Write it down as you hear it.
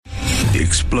The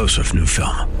explosive new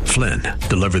film, Flynn,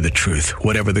 deliver the truth,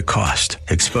 whatever the cost,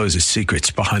 exposes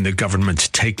secrets behind the government's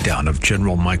takedown of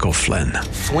General Michael Flynn.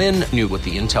 Flynn knew what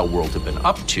the intel world had been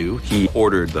up to. He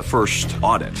ordered the first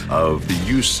audit of the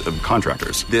use of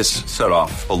contractors. This set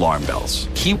off alarm bells.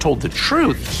 He told the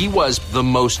truth. He was the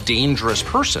most dangerous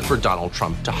person for Donald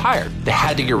Trump to hire. They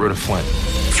had to get rid of Flynn.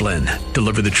 Flynn,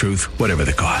 deliver the truth, whatever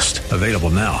the cost. Available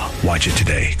now. Watch it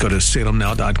today. Go to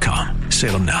salemnow.com.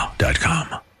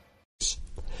 salemnow.com.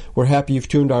 We're happy you've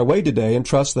tuned our way today and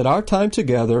trust that our time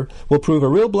together will prove a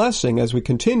real blessing as we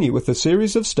continue with the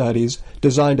series of studies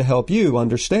designed to help you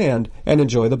understand and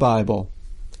enjoy the Bible.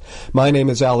 My name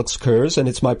is Alex Kurz, and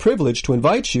it's my privilege to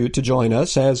invite you to join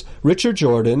us as Richard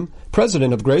Jordan,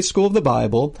 president of Grace School of the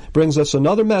Bible, brings us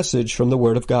another message from the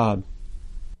Word of God.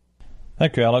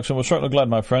 Thank you, Alex, and we're certainly glad,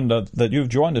 my friend, that you've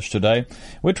joined us today.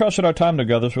 We trust that our time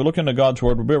together as we look into God's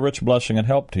Word will be a rich blessing and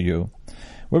help to you.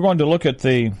 We're going to look at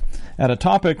a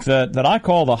topic that I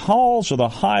call the halls of the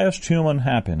highest human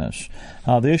happiness,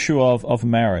 the issue of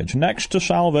marriage. Next to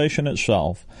salvation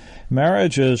itself,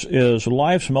 marriage is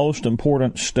life's most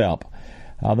important step,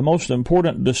 the most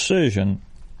important decision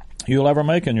you'll ever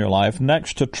make in your life.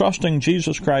 Next to trusting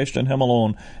Jesus Christ and Him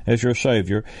alone as your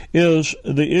Savior is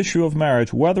the issue of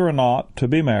marriage, whether or not to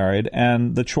be married,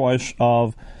 and the choice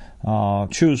of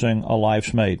choosing a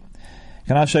life's mate.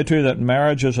 Can I say to you that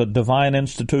marriage is a divine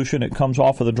institution? It comes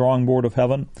off of the drawing board of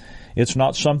heaven. It's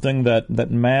not something that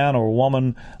man or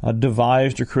woman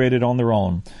devised or created on their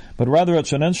own, but rather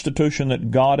it's an institution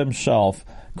that God Himself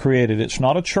created. It's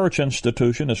not a church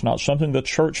institution. It's not something the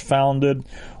church founded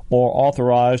or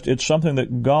authorized. It's something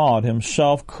that God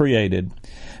Himself created,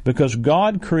 because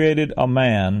God created a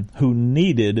man who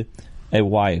needed a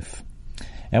wife.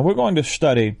 And we're going to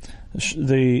study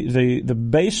the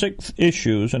basic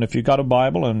issues, and if you've got a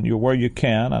Bible and you're where you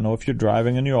can, I know if you're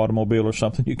driving in your automobile or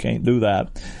something, you can't do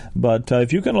that, but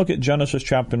if you can look at Genesis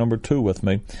chapter number 2 with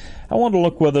me, I want to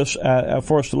look with us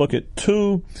for us to look at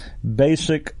two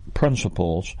basic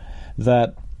principles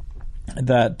that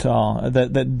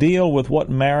deal with what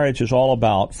marriage is all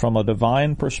about from a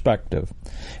divine perspective.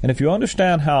 And if you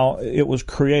understand how it was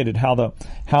created, how the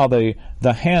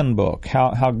handbook,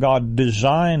 how God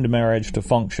designed marriage to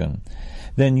function,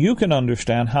 then you can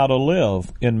understand how to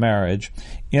live in marriage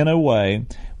in a way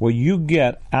where you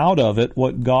get out of it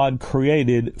what God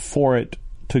created for it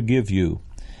to give you.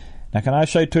 Now, can I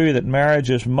say to you that marriage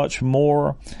is much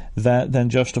more than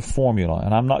just a formula?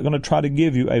 And I'm not going to try to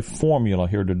give you a formula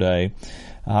here today.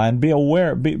 And be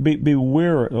leery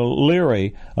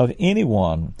of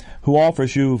anyone who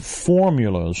offers you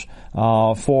formulas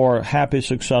for happy,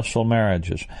 successful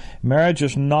marriages. Marriage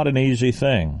is not an easy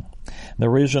thing. The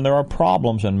reason there are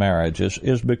problems in marriage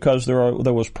is because there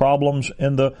was problems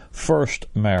in the first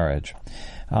marriage.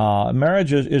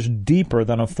 Marriage is deeper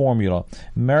than a formula.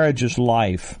 Marriage is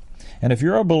life. And if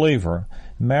you're a believer,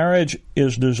 marriage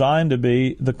is designed to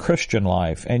be the Christian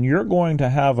life, and you're going to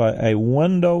have a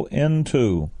window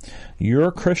into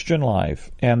your Christian life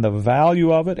and the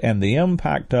value of it and the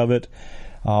impact of it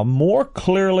more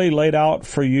clearly laid out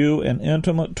for you in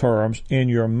intimate terms in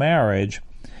your marriage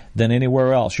than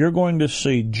anywhere else. You're going to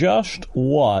see just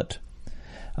what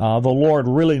the Lord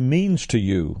really means to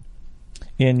you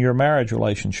in your marriage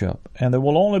relationship. And there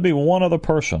will only be one other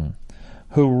person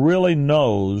who really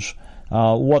knows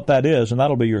what that is, and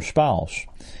that'll be your spouse.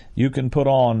 You can put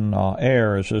on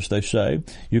airs, as they say.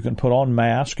 You can put on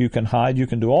masks. You can hide. You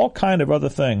can do all kind of other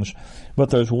things. But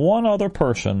there's one other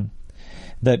person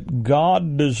that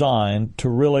God designed to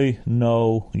really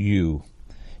know you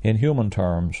in human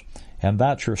terms, and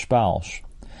that's your spouse.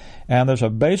 And there's a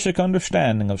basic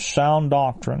understanding of sound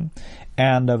doctrine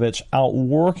and of its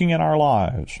outworking in our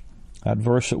lives. That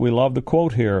verse that we love to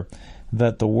quote here,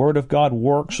 that the Word of God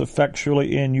works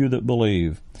effectually in you that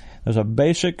believe. There's a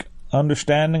basic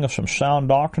understanding of some sound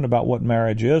doctrine about what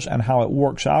marriage is and how it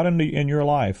works out in your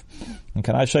life. And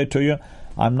can I say to you,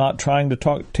 I'm not trying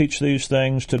to teach these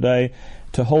things today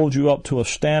to hold you up to a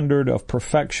standard of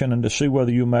perfection and to see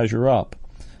whether you measure up.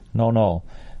 No.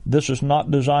 This is not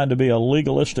designed to be a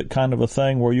legalistic kind of a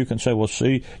thing where you can say, well,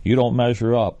 see, you don't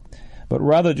measure up. But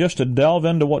rather just to delve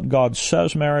into what God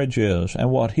says marriage is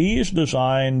and what He's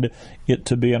designed it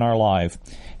to be in our life,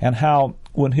 and how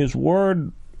when His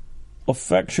Word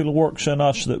effectually works in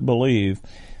us that believe,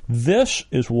 this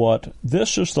is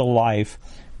the life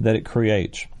that it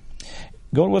creates.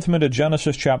 Go with me to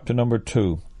Genesis chapter number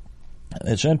 2.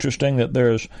 It's interesting that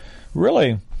there's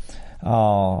really,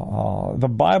 the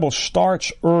Bible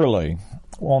starts early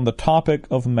on the topic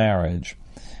of marriage.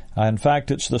 In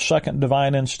fact, it's the second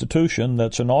divine institution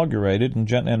that's inaugurated,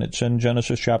 and it's in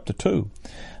Genesis chapter 2.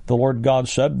 The Lord God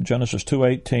said, Genesis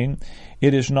 2:18,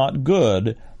 "It is not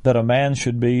good that a man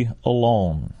should be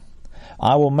alone.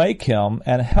 I will make him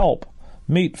and help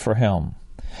meet for him."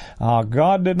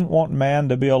 God didn't want man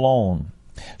to be alone.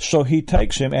 So he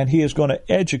takes him and he is going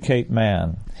to educate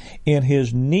man in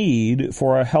his need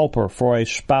for a helper, for a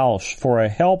spouse, for a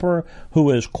helper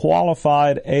who is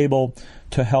qualified, able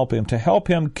to help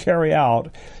him carry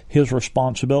out his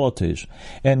responsibilities.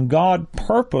 And God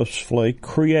purposefully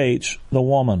creates the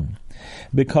woman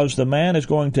because the man is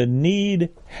going to need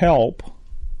help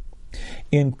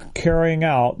in carrying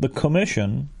out the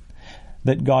commission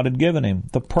that God had given him,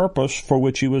 the purpose for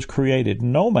which he was created.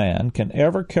 No man can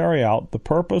ever carry out the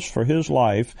purpose for his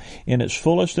life in its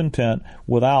fullest intent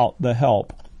without the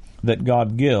help that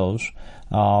God gives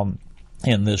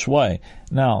in this way.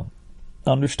 Now,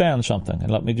 understand something,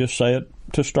 and let me just say it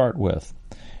to start with.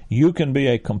 You can be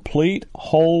a complete,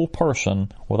 whole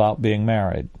person without being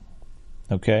married.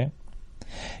 Okay?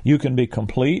 You can be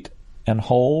complete and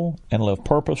whole and live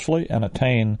purposefully and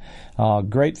attain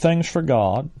great things for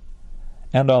God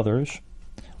and others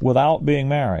without being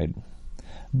married.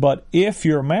 But if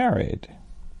you're married,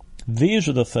 these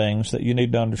are the things that you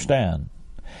need to understand.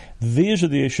 These are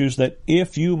the issues that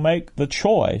if you make the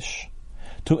choice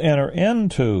to enter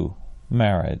into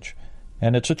marriage,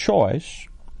 and it's a choice,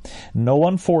 no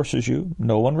one forces you,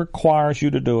 no one requires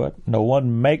you to do it, no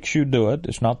one makes you do it,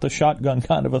 it's not the shotgun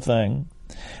kind of a thing.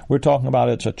 We're talking about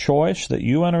it's a choice that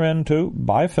you enter into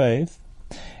by faith.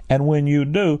 And when you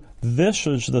do, this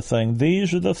is the thing.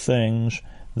 These are the things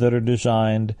that are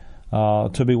designed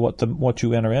to be what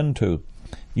you enter into.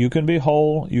 You can be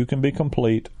whole, you can be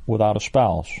complete without a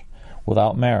spouse,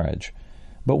 without marriage.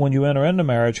 But when you enter into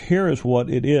marriage, here is what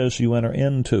it is you enter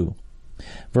into.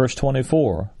 Verse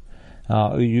 24,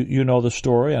 you know the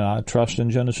story, and I trust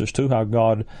in Genesis 2 how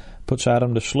God puts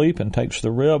Adam to sleep and takes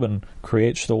the rib and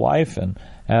creates the wife, and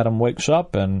Adam wakes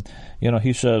up and,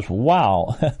 he says,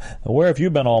 "Wow, where have you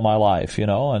been all my life?"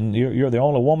 And you're the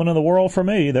only woman in the world for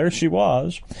me. There she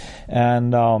was.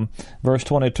 And verse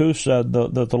 22 said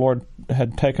that the Lord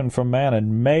had taken from man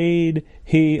and made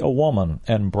he a woman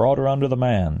and brought her unto the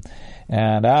man.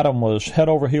 And Adam was head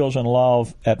over heels in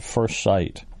love at first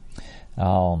sight.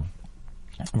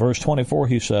 Verse 24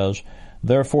 he says,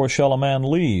 "Therefore shall a man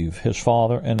leave his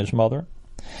father and his mother,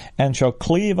 and shall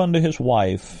cleave unto his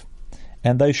wife,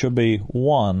 and they shall be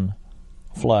one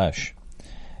flesh."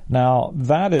 Now,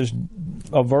 that is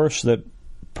a verse that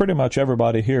pretty much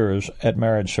everybody hears at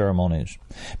marriage ceremonies,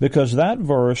 because that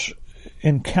verse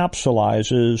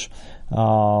encapsulates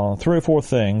 3 or 4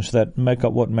 things that make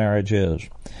up what marriage is.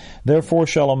 Therefore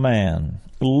shall a man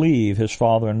leave his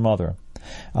father and mother.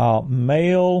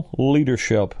 Male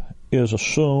leadership is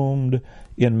assumed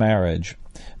in marriage.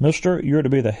 Mister, you're to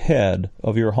be the head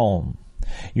of your home.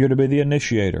 You're to be the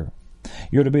initiator.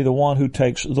 You're to be the one who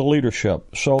takes the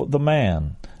leadership. So the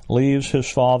man leaves his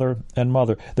father and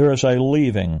mother. There is a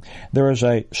leaving. There is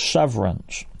a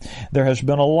severance. There has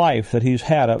been a life that you've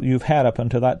had up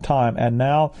until that time, and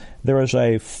now there is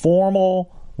a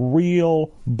formal,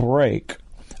 real break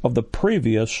of the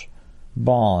previous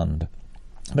bond.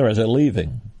 There is a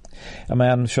leaving. A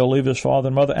man shall leave his father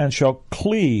and mother and shall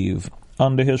cleave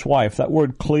unto his wife. That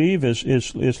word cleave is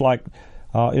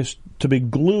to be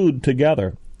glued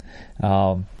together.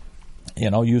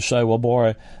 You say, well,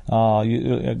 boy,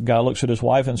 a guy looks at his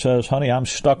wife and says, "Honey, I'm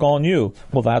stuck on you."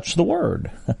 Well, that's the word.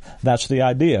 That's the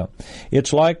idea.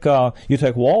 It's like you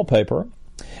take wallpaper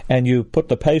and you put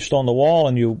the paste on the wall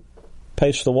and you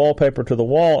paste the wallpaper to the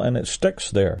wall and it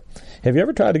sticks there. Have you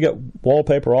ever tried to get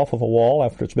wallpaper off of a wall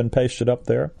after it's been pasted up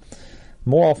there?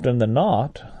 More often than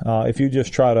not, if you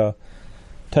just try to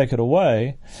take it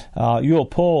away, you'll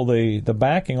pull the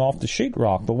backing off the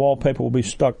sheetrock. The wallpaper will be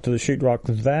stuck to the sheetrock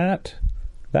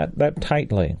that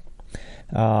tightly.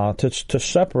 To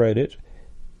separate it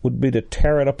would be to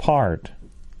tear it apart.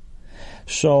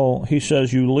 So he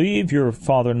says, you leave your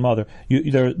father and mother.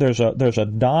 There's a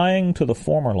dying to the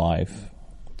former life,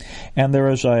 and there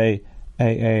is a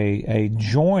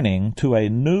joining to a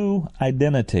new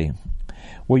identity,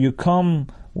 where you come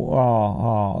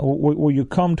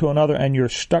to another and you're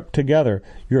stuck together.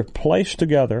 You're placed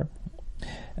together,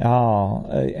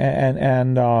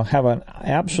 and have an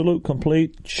absolute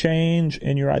complete change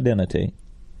in your identity,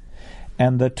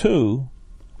 and the two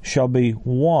shall be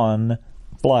one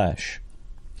flesh.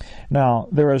 Now,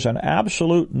 there is an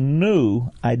absolute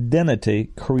new identity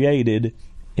created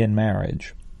in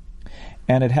marriage.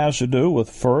 And it has to do with,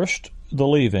 first, the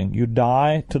leaving. You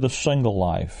die to the single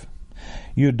life.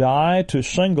 You die to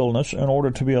singleness in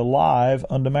order to be alive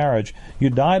unto marriage. You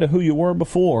die to who you were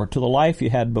before, to the life you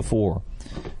had before.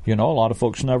 You know, a lot of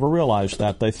folks never realize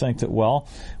that. They think that, well,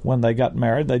 when they got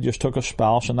married, they just took a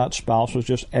spouse, and that spouse was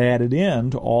just added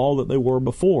in to all that they were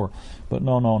before. But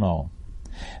no.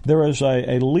 There is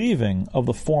a leaving of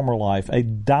the former life, a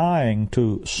dying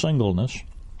to singleness,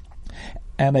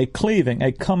 and a cleaving,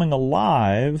 a coming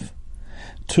alive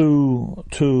to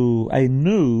a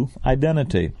new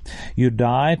identity. You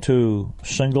die to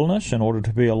singleness in order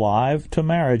to be alive to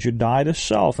marriage. You die to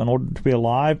self in order to be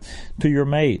alive to your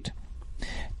mate.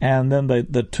 And then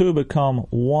the two become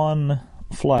one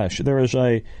flesh. There's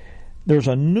a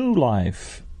new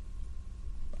life,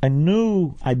 a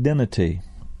new identity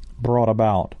brought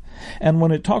about. And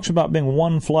when it talks about being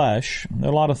one flesh, there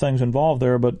are a lot of things involved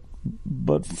there, but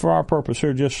for our purpose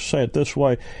here, just say it this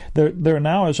way: there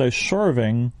now is a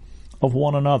serving of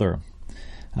one another.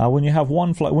 When you have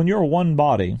one flesh, when you're one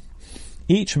body,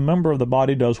 each member of the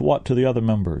body does what to the other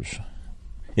members?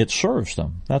 It serves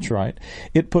them. That's right.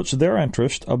 It puts their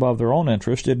interest above their own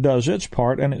interest. It does its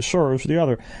part, and it serves the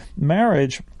other.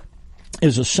 Marriage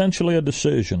is essentially a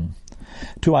decision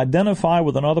to identify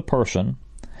with another person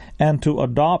and to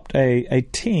adopt a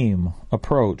team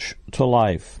approach to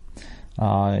life.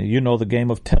 You know the game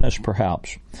of tennis,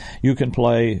 perhaps. You can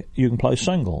play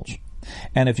singles,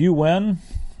 and if you win,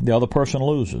 the other person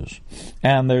loses.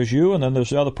 And there's you, and then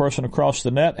there's the other person across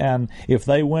the net, and if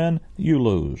they win, you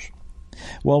lose.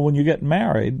 Well, when you get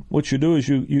married, what you do is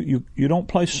you don't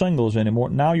play singles anymore.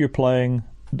 Now you're playing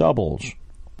doubles.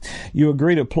 You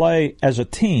agree to play as a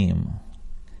team.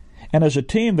 And as a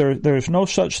team, there's no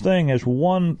such thing as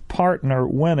one partner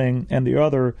winning and the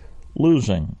other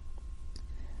losing.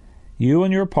 You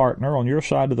and your partner on your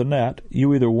side of the net,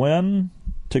 you either win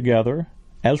together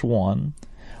as one,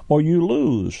 or you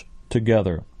lose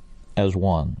together as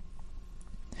one.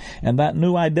 And that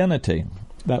new identity,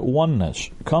 that oneness,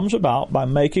 comes about by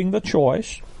making the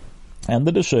choice and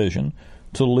the decision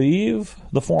to leave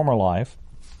the former life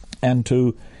and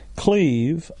to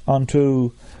cleave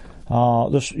unto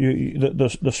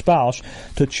the spouse,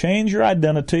 to change your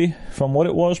identity from what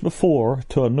it was before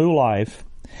to a new life,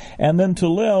 and then to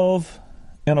live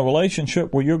in a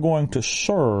relationship where you're going to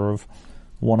serve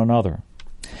one another.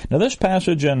 Now, this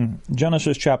passage in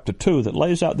Genesis chapter 2 that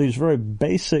lays out these very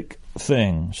basic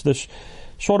things, this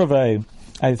sort of a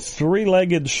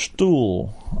three-legged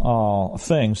stool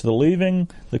things, the leaving,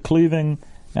 the cleaving,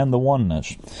 and the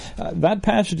oneness. That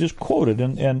passage is quoted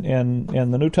in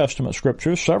the New Testament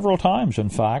Scriptures several times, in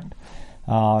fact.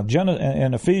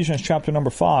 In Ephesians chapter number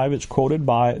 5, it's quoted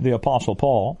by the Apostle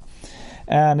Paul.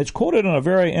 And it's quoted in a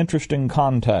very interesting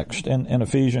context in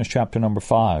Ephesians chapter number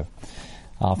 5.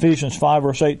 Ephesians 5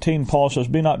 verse 18, Paul says,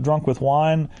 "Be not drunk with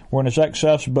wine wherein is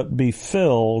excess, but be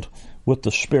filled with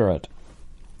the Spirit."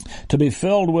 To be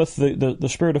filled with the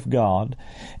Spirit of God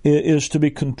is to be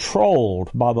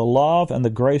controlled by the love and the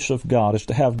grace of God, is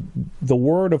to have the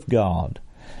Word of God,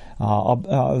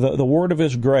 the Word of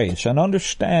His grace, an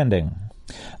understanding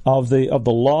of the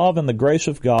love and the grace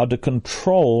of God to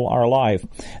control our life.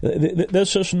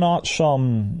 This is not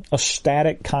a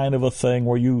static kind of a thing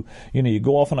where you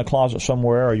go off in a closet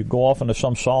somewhere, or you go off into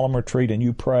some solemn retreat and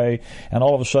you pray, and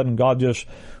all of a sudden God just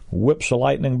whips a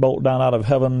lightning bolt down out of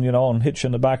heaven, and hits you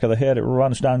in the back of the head. It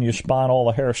runs down your spine, all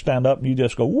the hair stand up, and you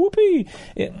just go, whoopee!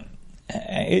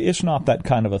 It's not that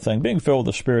kind of a thing. Being filled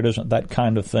with the Spirit isn't that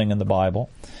kind of thing in the Bible.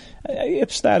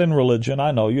 It's that in religion.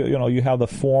 I know you have the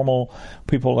formal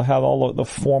people that have all the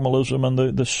formalism and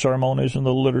the ceremonies and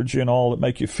the liturgy and all that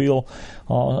make you feel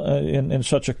in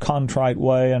such a contrite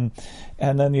way, and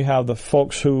then you have the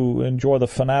folks who enjoy the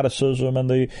fanaticism and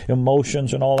the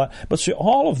emotions and all that. But see,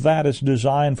 all of that is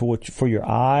designed for your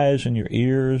eyes and your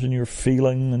ears and your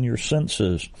feeling and your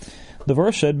senses. The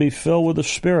verse said, "Be filled with the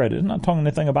Spirit." It's not talking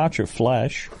anything about your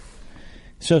flesh.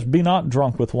 It says, "Be not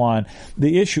drunk with wine."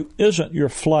 The issue isn't your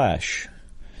flesh.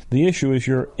 The issue is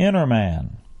your inner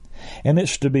man. And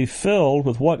it's to be filled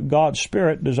with what God's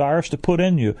Spirit desires to put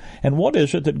in you. And what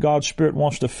is it that God's Spirit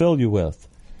wants to fill you with?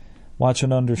 Well, it's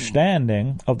an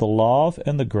understanding of the love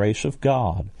and the grace of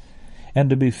God.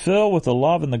 And to be filled with the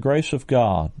love and the grace of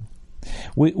God.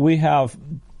 We have,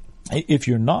 if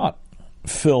you're not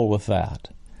filled with that,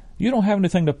 you don't have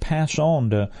anything to pass on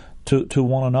to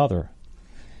one another.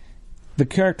 The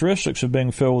characteristics of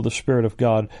being filled with the Spirit of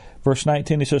God. Verse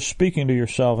 19, he says, "Speaking to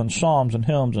yourself in psalms and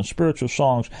hymns and spiritual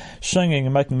songs, singing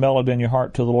and making melody in your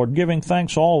heart to the Lord, giving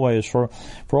thanks always for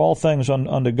all things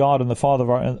unto God and the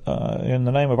Father in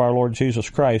the name of our Lord Jesus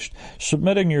Christ,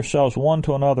 submitting yourselves one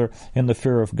to another in the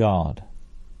fear of God."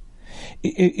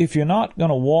 If you're not going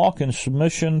to walk in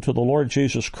submission to the Lord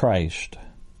Jesus Christ,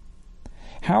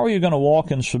 how are you going to walk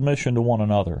in submission to one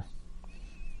another?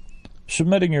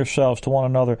 Submitting yourselves to one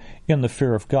another in the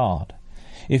fear of God.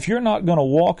 If you're not going to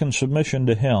walk in submission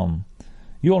to Him,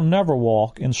 you'll never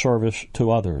walk in service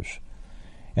to others.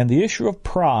 And the issue of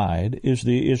pride is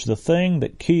the thing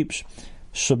that keeps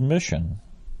submission,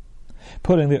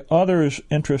 putting the other's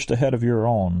interest ahead of your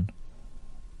own,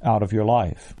 out of your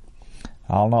life.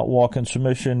 I'll not walk in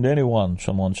submission to anyone,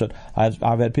 someone said. I've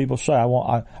had people say,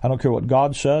 I don't care what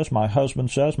God says, my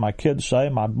husband says, my kids say,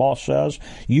 my boss says,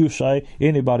 you say,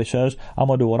 anybody says, I'm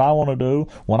going to do what I want to do,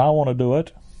 when I want to do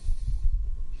it.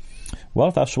 Well,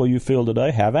 if that's the way you feel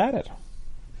today, have at it.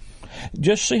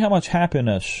 Just see how much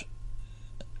happiness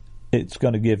it's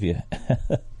going to give you.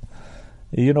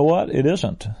 You know what? It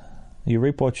isn't. You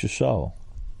reap what you sow.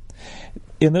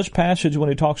 In this passage, when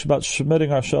he talks about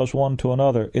submitting ourselves one to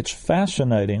another, it's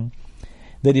fascinating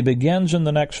that he begins in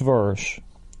the next verse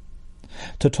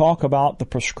to talk about the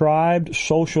prescribed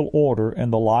social order in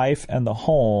the life and the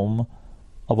home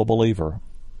of a believer.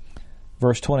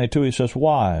 Verse 22, he says,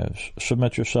 "Wives,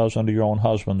 submit yourselves unto your own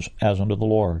husbands as unto the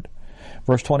Lord."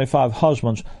 Verse 25,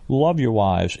 "Husbands, love your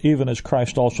wives, even as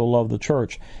Christ also loved the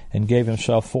church and gave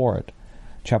himself for it."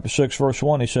 Chapter 6, verse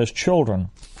 1, he says, "Children,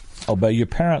 obey your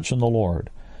parents in the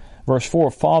Lord." Verse 4,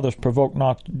 "Fathers, provoke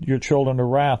not your children to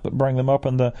wrath, but bring them up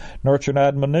in the nurture and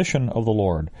admonition of the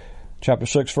Lord." Chapter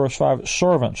 6, verse 5,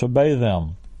 "Servants, obey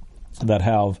them that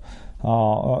have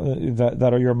that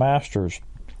are your masters."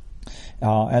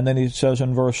 And then he says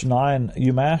in verse 9,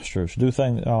 "You masters, do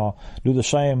the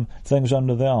same things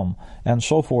unto them," and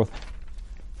so forth.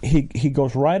 He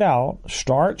goes right out,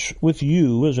 starts with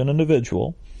you as an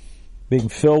individual, being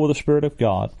filled with the Spirit of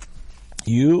God,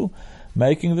 you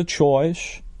making the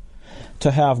choice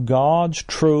to have God's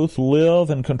truth live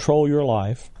and control your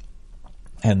life.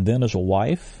 And then as a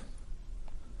wife,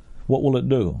 what will it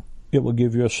do? It will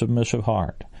give you a submissive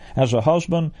heart. As a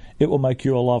husband, it will make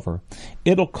you a lover.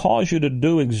 It'll cause you to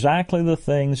do exactly the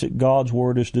things that God's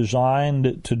Word is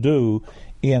designed to do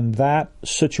in that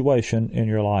situation in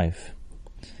your life.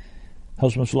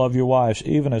 Husbands, love your wives,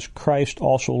 even as Christ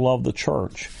also loved the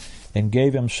church and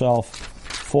gave himself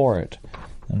for it.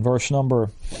 In verse number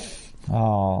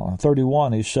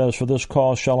 31, he says, "For this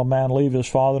cause shall a man leave his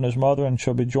father and his mother, and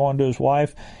shall be joined to his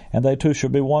wife, and they two shall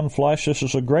be one flesh. This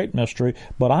is a great mystery,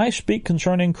 but I speak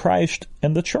concerning Christ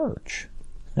and the church."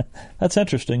 That's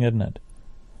interesting, isn't it?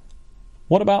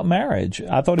 What about marriage?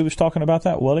 I thought he was talking about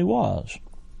that. Well, he was.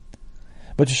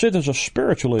 But you see, there's a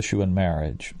spiritual issue in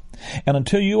marriage. And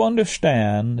until you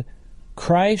understand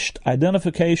Christ's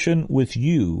identification with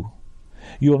you,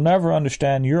 you'll never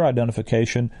understand your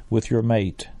identification with your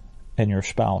mate and your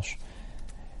spouse.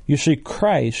 You see,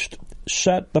 Christ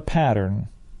set the pattern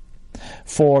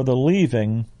for the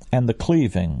leaving and the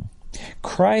cleaving.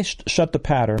 Christ set the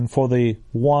pattern for the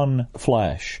one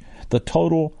flesh, the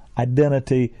total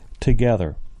identity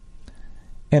together.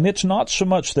 And it's not so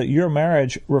much that your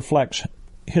marriage reflects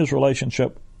his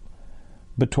relationship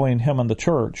between him and the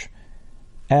church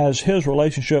as his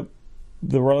relationship,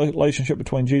 the relationship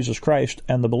between Jesus Christ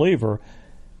and the believer,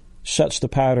 sets the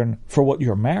pattern for what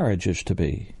your marriage is to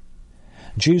be.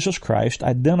 Jesus Christ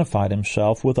identified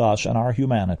himself with us and our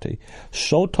humanity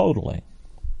so totally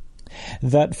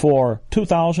that for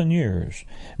 2,000 years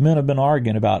men have been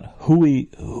arguing about who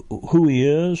he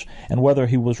is and whether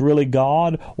he was really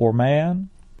God or man.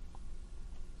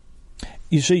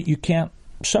 You see, you can't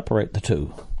separate the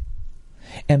two.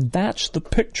 And that's the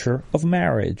picture of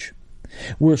marriage.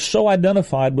 We're so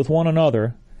identified with one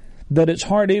another that it's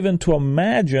hard even to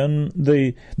imagine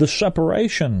the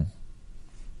separation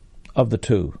of the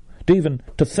two.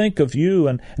 To think of you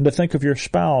and to think of your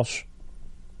spouse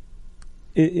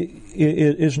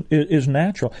is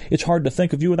natural. It's hard to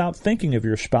think of you without thinking of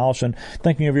your spouse, and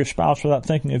thinking of your spouse without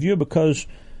thinking of you, because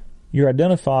you're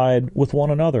identified with one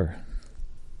another.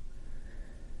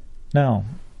 Now,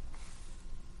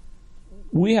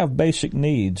 we have basic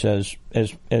needs as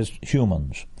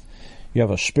humans. You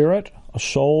have a spirit, a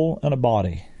soul, and a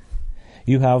body.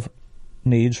 You have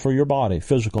needs for your body,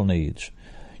 physical needs.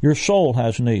 Your soul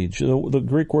has needs. The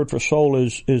Greek word for soul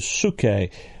is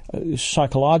psyche,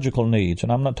 psychological needs.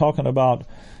 And I'm not talking about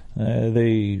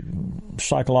the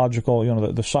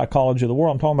psychological, the psychology of the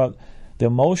world. I'm talking about the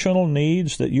emotional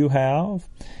needs that you have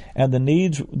and the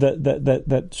needs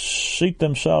that seat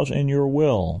themselves in your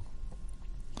will.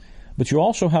 But you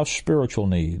also have spiritual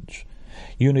needs.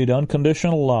 You need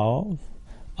unconditional love,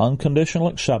 unconditional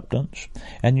acceptance,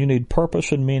 and you need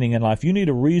purpose and meaning in life. You need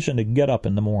a reason to get up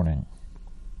in the morning.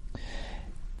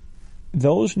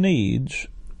 Those needs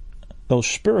those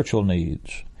spiritual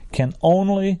needs can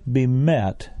only be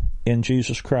met in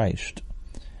Jesus Christ.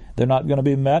 They're not going to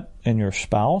be met in your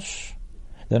spouse.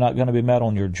 They're not going to be met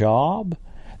on your job.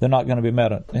 They're not going to be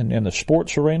met in the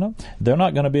sports arena. They're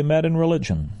not going to be met in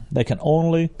religion. They can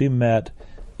only be met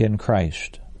in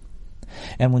Christ.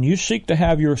 And when you seek to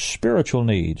have your spiritual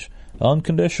needs,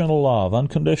 unconditional love,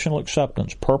 unconditional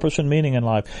acceptance, purpose and meaning in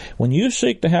life, when you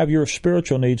seek to have your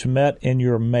spiritual needs met in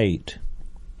your mate,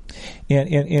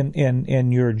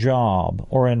 in your job,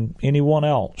 or in anyone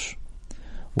else,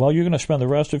 well, you're going to spend the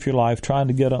rest of your life trying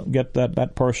to get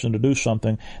that person to do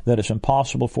something that is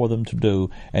impossible for them to do,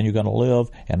 and you're going to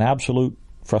live in absolute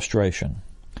frustration.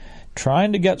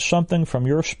 Trying to get something from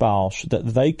your spouse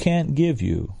that they can't give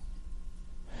you,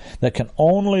 that can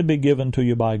only be given to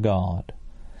you by God,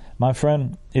 my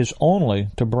friend, is only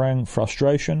to bring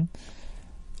frustration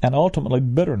and ultimately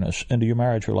bitterness into your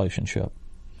marriage relationship.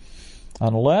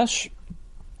 Unless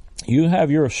you have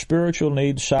your spiritual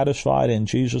needs satisfied in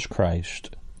Jesus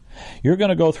Christ, you're going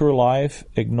to go through life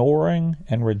ignoring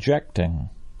and rejecting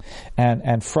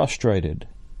and frustrated.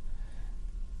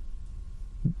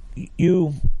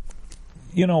 You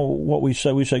know what we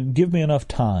say? We say, give me enough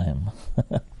time.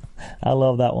 I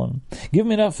love that one. Give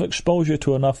me enough exposure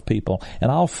to enough people,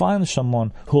 and I'll find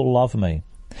someone who'll love me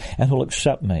and who'll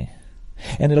accept me,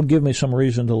 and it'll give me some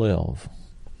reason to live.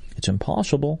 It's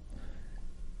impossible,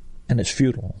 and it's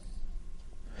futile.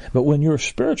 But when your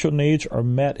spiritual needs are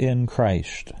met in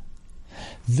Christ,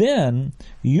 then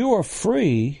you are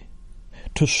free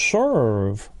to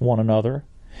serve one another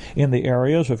in the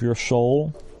areas of your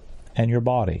soul and your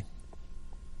body.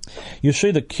 You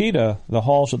see, the key to the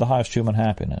halls of the highest human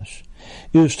happiness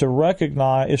is to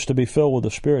recognize, is to be filled with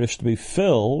the Spirit, is to be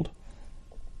filled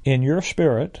in your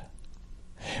spirit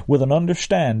with an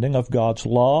understanding of God's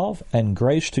love and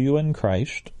grace to you in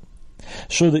Christ,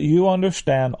 so that you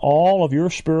understand all of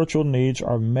your spiritual needs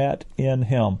are met in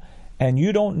Him. And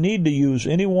you don't need to use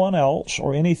anyone else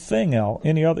or anything else,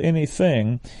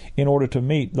 anything in order to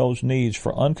meet those needs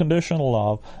for unconditional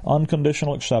love,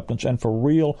 unconditional acceptance, and for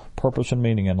real purpose and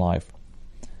meaning in life.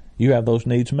 You have those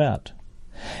needs met.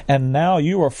 And now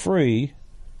you are free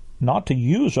not to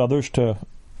use others to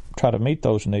try to meet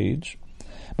those needs,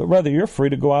 but rather you're free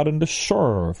to go out and to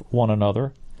serve one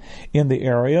another in the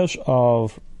areas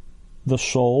of the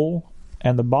soul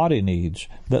and the body needs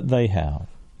that they have.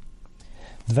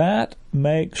 That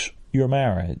makes your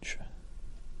marriage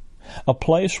a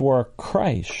place where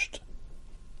Christ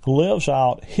lives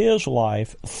out His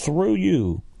life through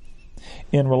you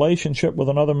in relationship with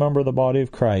another member of the body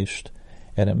of Christ,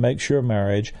 and it makes your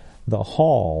marriage the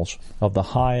halls of the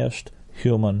highest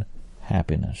human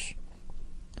happiness.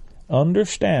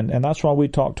 Understand, and that's why we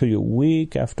talk to you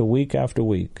week after week after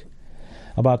week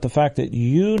about the fact that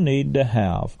you need to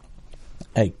have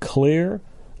a clear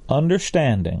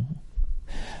understanding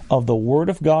of the Word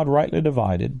of God rightly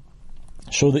divided,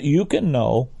 so that you can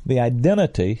know the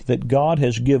identity that God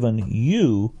has given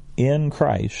you in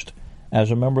Christ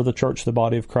as a member of the church, the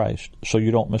body of Christ. So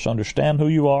you don't misunderstand who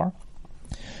you are,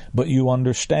 but you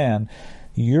understand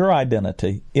your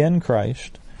identity in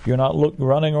Christ. You're not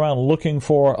running around looking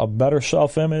for a better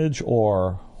self-image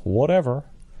or whatever.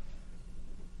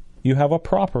 You have a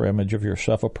proper image of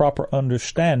yourself, a proper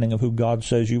understanding of who God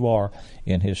says you are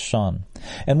in His Son.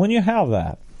 And when you have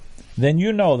that, then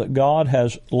you know that God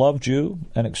has loved you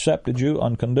and accepted you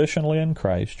unconditionally in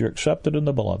Christ. You're accepted in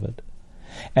the Beloved.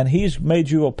 And He's made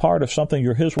you a part of something.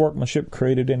 You're His workmanship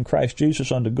created in Christ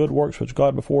Jesus unto good works which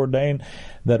God before ordained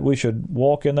that we should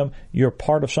walk in them. You're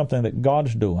part of something that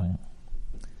God's doing.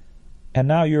 And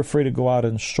now you're free to go out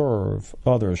and serve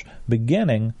others,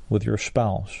 beginning with your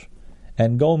spouse,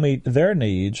 and go meet their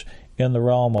needs in the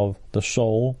realm of the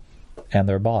soul and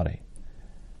their body.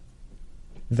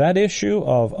 That issue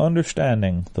of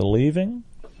understanding the leaving,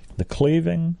 the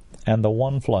cleaving, and the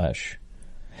one flesh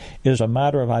is a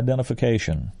matter of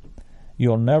identification.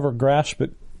 You'll never grasp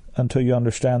it until you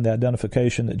understand the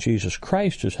identification that Jesus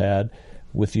Christ has had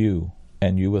with you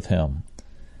and you with Him.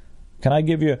 Can I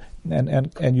give you,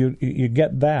 and you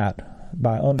get that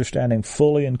by understanding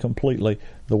fully and completely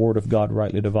the Word of God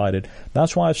rightly divided.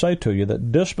 That's why I say to you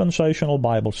that dispensational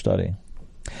Bible study,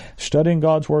 studying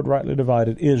God's Word rightly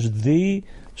divided, is the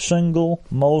single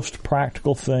most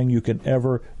practical thing you can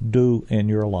ever do in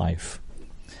your life.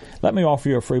 Let me offer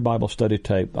you a free Bible study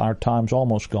tape. Our time's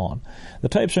almost gone. The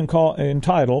tape's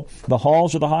entitled The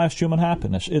Halls of the Highest Human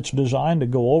Happiness. It's designed to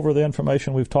go over the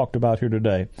information we've talked about here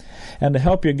today and to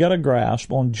help you get a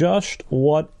grasp on just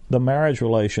what the marriage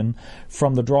relation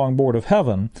from the drawing board of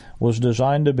heaven was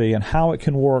designed to be and how it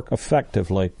can work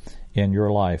effectively in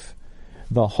your life.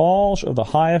 The Halls of the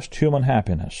Highest Human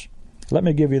Happiness. Let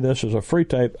me give you this as a free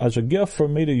tape, as a gift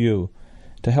from me to you,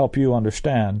 to help you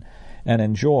understand and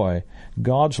enjoy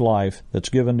God's life that's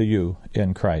given to you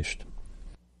in Christ.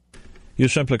 You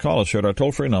simply call us here at our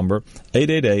toll-free number,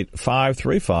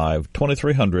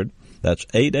 888-535-2300. That's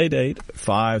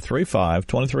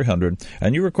 888-535-2300.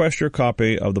 And you request your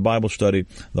copy of the Bible study,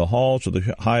 The Halls of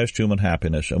the Highest Human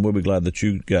Happiness, and we'll be glad that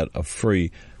you get a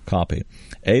free copy.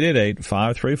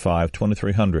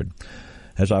 888-535-2300.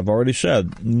 As I've already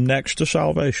said, next to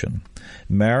salvation,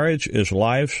 marriage is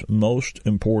life's most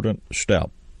important step,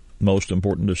 most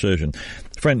important decision.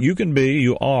 Friend,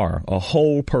 you are a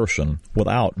whole person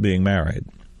without being married.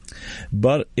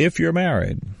 But if you're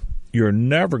married, you're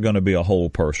never going to be a whole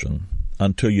person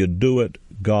until you do it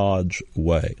God's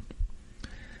way.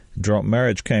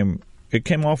 Marriage came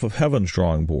off of heaven's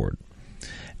drawing board.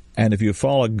 And if you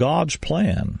follow God's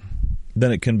plan,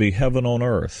 then it can be heaven on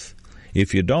earth.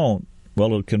 If you don't,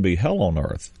 well, it can be hell on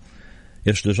earth.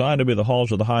 It's designed to be the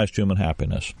halls of the highest human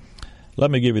happiness.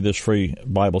 Let me give you this free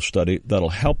Bible study that'll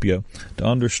help you to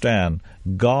understand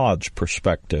God's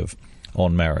perspective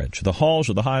on marriage. The halls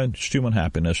of the highest human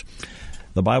happiness.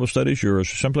 The Bible study is yours.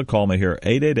 Simply call me here,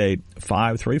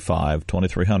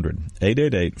 888-535-2300.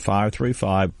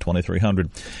 888-535-2300.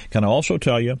 Can I also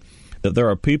tell you that there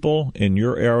are people in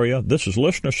your area? This is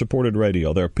listener-supported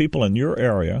radio. There are people in your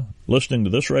area listening to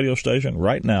this radio station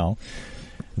right now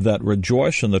that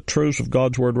rejoice in the truths of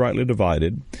God's Word rightly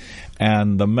divided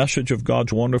and the message of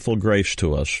God's wonderful grace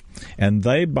to us. And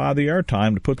they buy the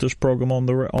airtime to put this program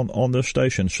on this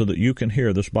station so that you can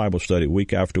hear this Bible study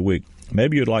week after week.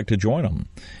 Maybe you'd like to join them.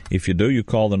 If you do, you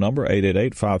call the number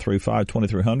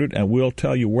 888-535-2300, and we'll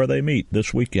tell you where they meet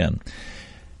this weekend.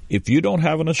 If you don't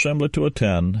have an assembly to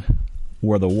attend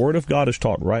where the Word of God is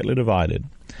taught rightly divided,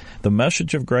 the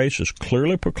message of grace is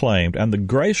clearly proclaimed, and the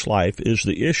grace life is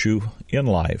the issue in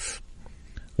life,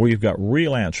 where you've got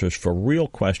real answers for real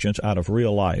questions out of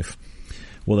real life,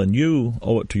 well, then you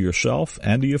owe it to yourself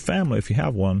and to your family, if you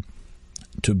have one,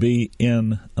 to be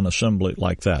in an assembly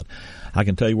like that. I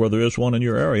can tell you where there is one in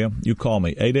your area. You call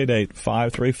me,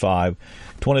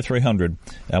 888-535-2300,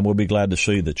 and we'll be glad to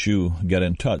see that you get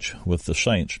in touch with the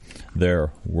saints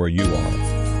there where you are.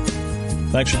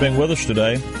 Thanks for being with us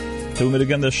today. Till we meet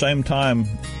again this same time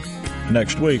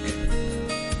next week.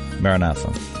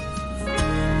 Maranatha.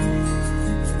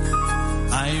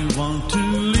 I want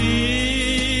to live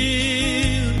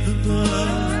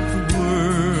above the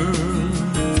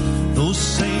world. Though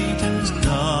Satan's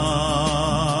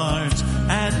darts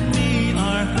at me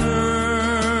are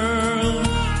hurled,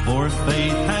 for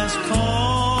faith has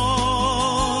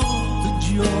called the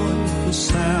joyful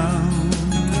sound,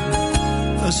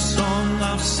 a song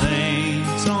of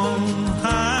saints on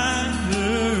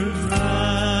higher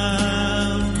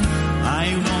ground.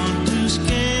 I want to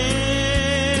scale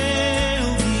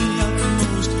the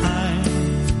utmost height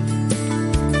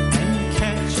and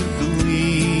catch a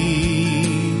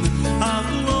gleam of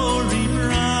glory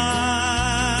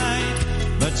bright,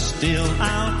 but still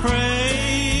I'll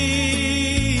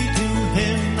pray to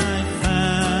Him I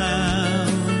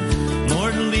found.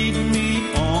 Lord, lead me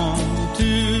on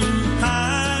to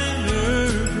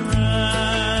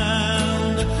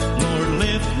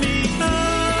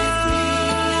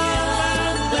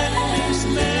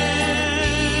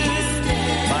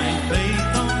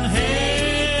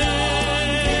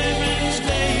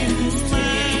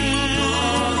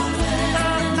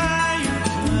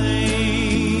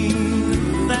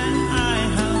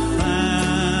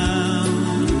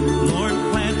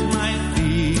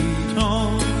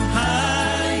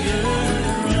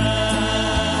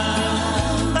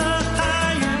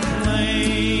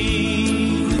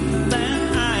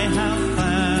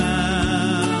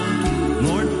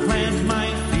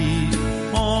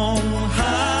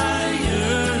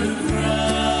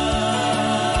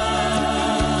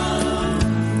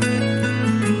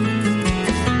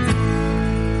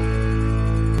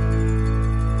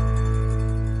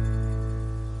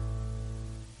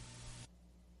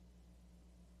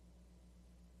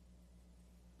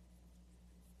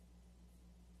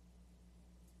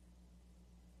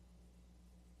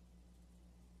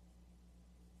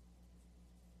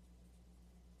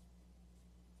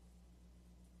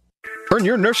Earn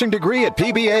your nursing degree at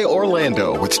PBA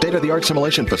Orlando. With state-of-the-art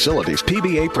simulation facilities,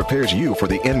 PBA prepares you for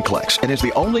the NCLEX and is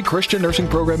the only Christian nursing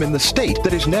program in the state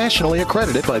that is nationally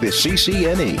accredited by the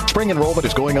CCNE. Spring enrollment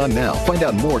is going on now. Find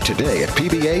out more today at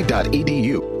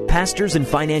pba.edu. Pastors and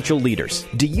financial leaders,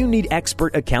 do you need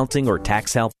expert accounting or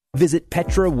tax help? Visit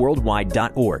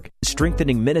petraworldwide.org,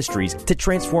 strengthening ministries to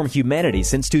transform humanity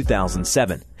since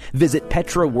 2007. Visit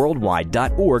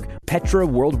petraworldwide.org,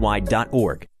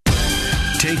 petraworldwide.org.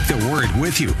 Take the Word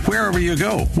with you wherever you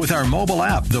go with our mobile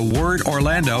app,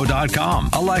 thewordorlando.com,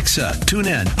 Alexa,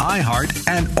 TuneIn, iHeart,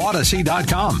 and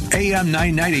Odyssey.com, AM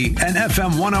 990 and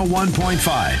FM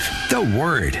 101.5. The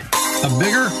Word. A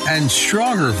bigger and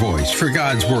stronger voice for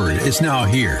God's Word is now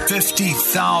here.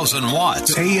 50,000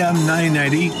 watts, AM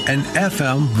 990 and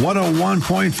FM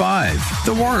 101.5.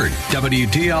 The Word,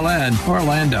 WTLN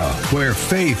Orlando, where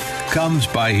faith comes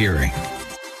by hearing.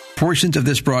 Portions of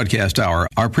this broadcast hour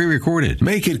are pre-recorded.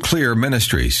 Make It Clear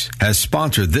Ministries has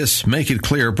sponsored this Make It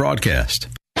Clear broadcast.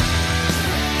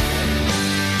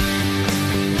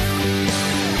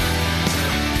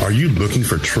 Are you looking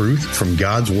for truth from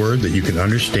God's Word that you can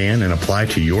understand and apply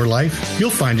to your life? You'll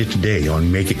find it today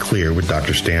on Make It Clear with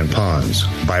Dr. Stan Pons,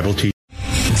 Bible teacher.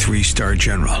 3-star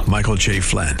General Michael J.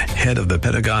 Flynn, head of the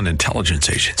Pentagon Intelligence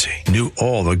Agency, knew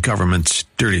all the government's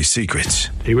dirty secrets.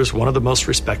 He was one of the most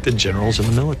respected generals in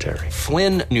the military.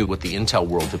 Flynn knew what the intel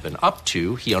world had been up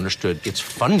to. He understood its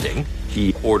funding.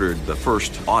 He ordered the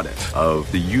first audit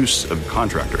of the use of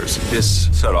contractors. This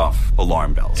set off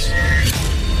alarm bells.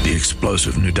 The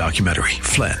explosive new documentary,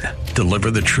 Flynn,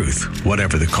 Deliver the Truth,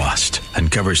 Whatever the Cost,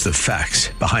 uncovers the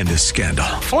facts behind this scandal.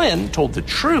 Flynn told the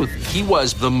truth. He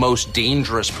was the most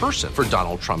dangerous person for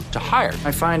Donald Trump to hire.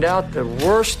 I find out the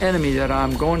worst enemy that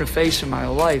I'm going to face in my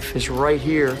life is right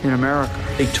here in America.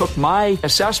 They took my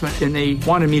assessment and they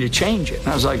wanted me to change it. And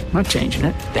I was like, I'm not changing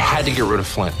it. They had to get rid of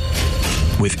Flynn.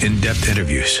 With in-depth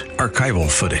interviews, archival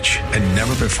footage, and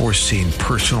never-before-seen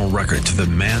personal records of the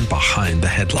man behind the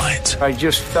headlines. I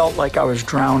just felt like I was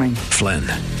drowning. Flynn,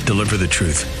 Deliver the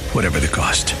Truth, Whatever the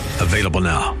Cost. Available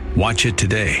now. Watch it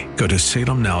today. Go to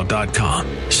salemnow.com.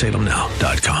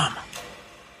 salemnow.com.